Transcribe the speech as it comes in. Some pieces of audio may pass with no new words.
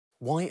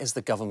Why is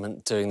the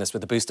government doing this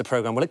with the booster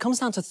programme? Well, it comes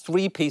down to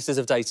three pieces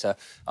of data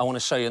I want to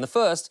show you. And the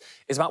first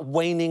is about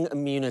waning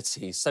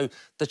immunity. So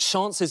the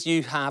chances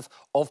you have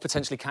of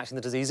potentially catching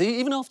the disease,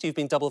 even after you've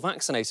been double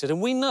vaccinated.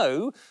 And we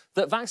know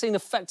that vaccine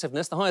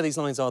effectiveness, the higher these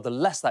lines are, the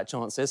less that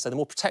chance is, so the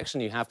more protection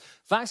you have.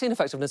 Vaccine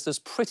effectiveness is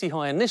pretty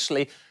high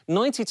initially,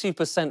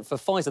 92% for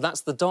Pfizer,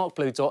 that's the dark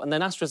blue dot, and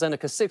then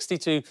AstraZeneca,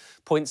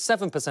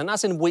 62.7%.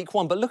 That's in week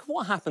 1. But look at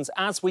what happens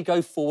as we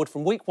go forward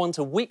from week 1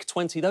 to week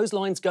 20. Those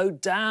lines go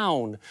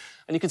down.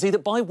 And you can see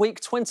that by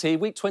week 20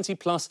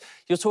 plus,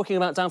 you're talking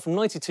about down from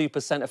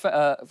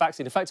 92%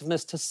 vaccine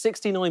effectiveness to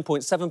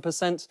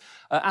 69.7%.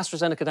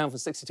 AstraZeneca down from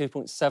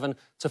 62.7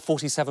 to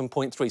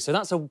 47.3. So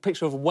that's a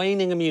picture of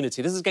waning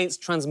immunity. This is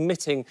against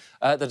transmitting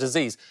the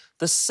disease.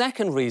 The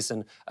second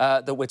reason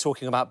that we're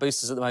talking about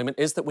boosters at the moment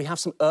is that we have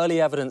some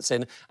early evidence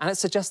in, and it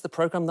suggests the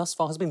programme thus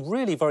far has been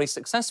really very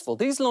successful.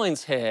 These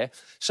lines here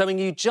showing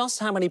you just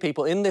how many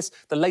people in this,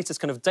 the latest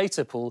kind of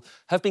data pool,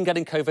 have been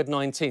getting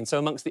COVID-19. So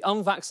amongst the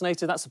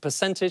unvaccinated, that's a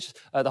percentage,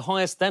 the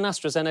highest, then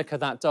AstraZeneca,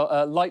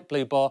 that light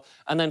blue bar,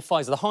 and then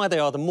Pfizer. The higher they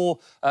are, the more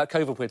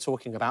COVID we're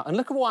talking about. And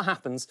look at what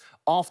happens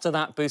after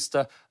that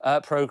booster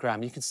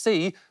programme. You can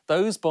see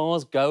those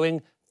bars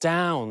going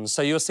down.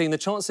 So you're seeing the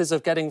chances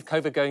of getting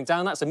COVID going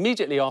down. That's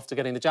immediately after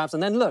getting the jabs.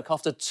 And then look,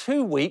 after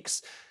 2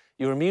 weeks,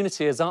 your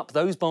immunity is up.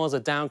 Those bars are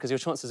down because your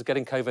chances of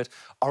getting COVID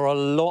are a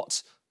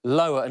lot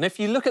lower. And if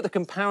you look at the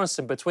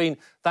comparison between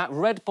that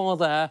red bar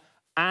there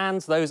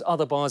and those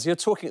other bars, you're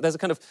talking, there's a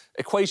kind of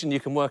equation you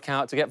can work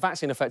out to get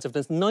vaccine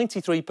effectiveness,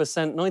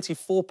 93%,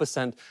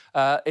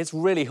 94%, it's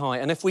really high.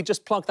 And if we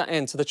just plug that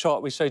into the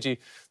chart we showed you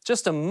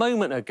just a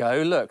moment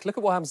ago, look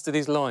at what happens to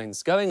these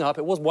lines. Going up,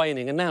 it was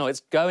waning, and now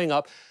it's going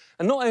up.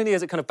 And not only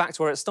is it kind of back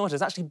to where it started,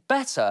 it's actually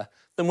better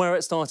than where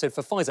it started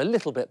for Pfizer, a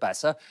little bit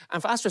better,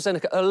 and for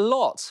AstraZeneca, a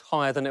lot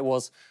higher than it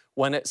was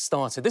when it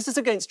started. This is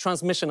against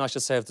transmission, I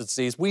should say, of the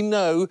disease. We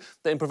know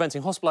that in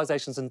preventing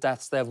hospitalisations and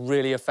deaths, they're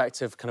really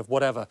effective, kind of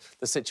whatever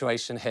the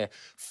situation here.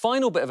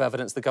 Final bit of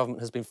evidence the government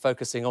has been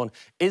focusing on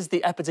is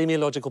the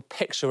epidemiological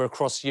picture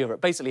across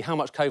Europe, basically how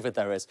much COVID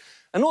there is.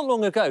 And not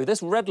long ago,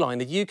 this red line,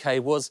 the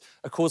UK, was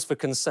a cause for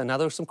concern. Now,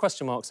 there are some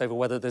question marks over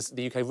whether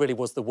the UK really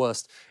was the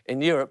worst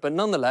in Europe, but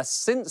nonetheless,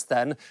 since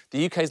then,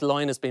 the UK's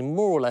line has been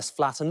more or less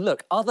flat. And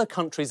look, other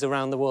countries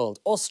around the world,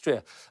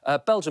 Austria,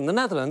 Belgium, the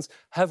Netherlands,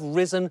 have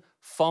risen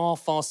far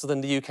faster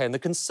than the UK. And the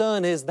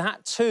concern is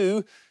that,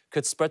 too,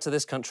 could spread to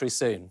this country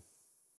soon.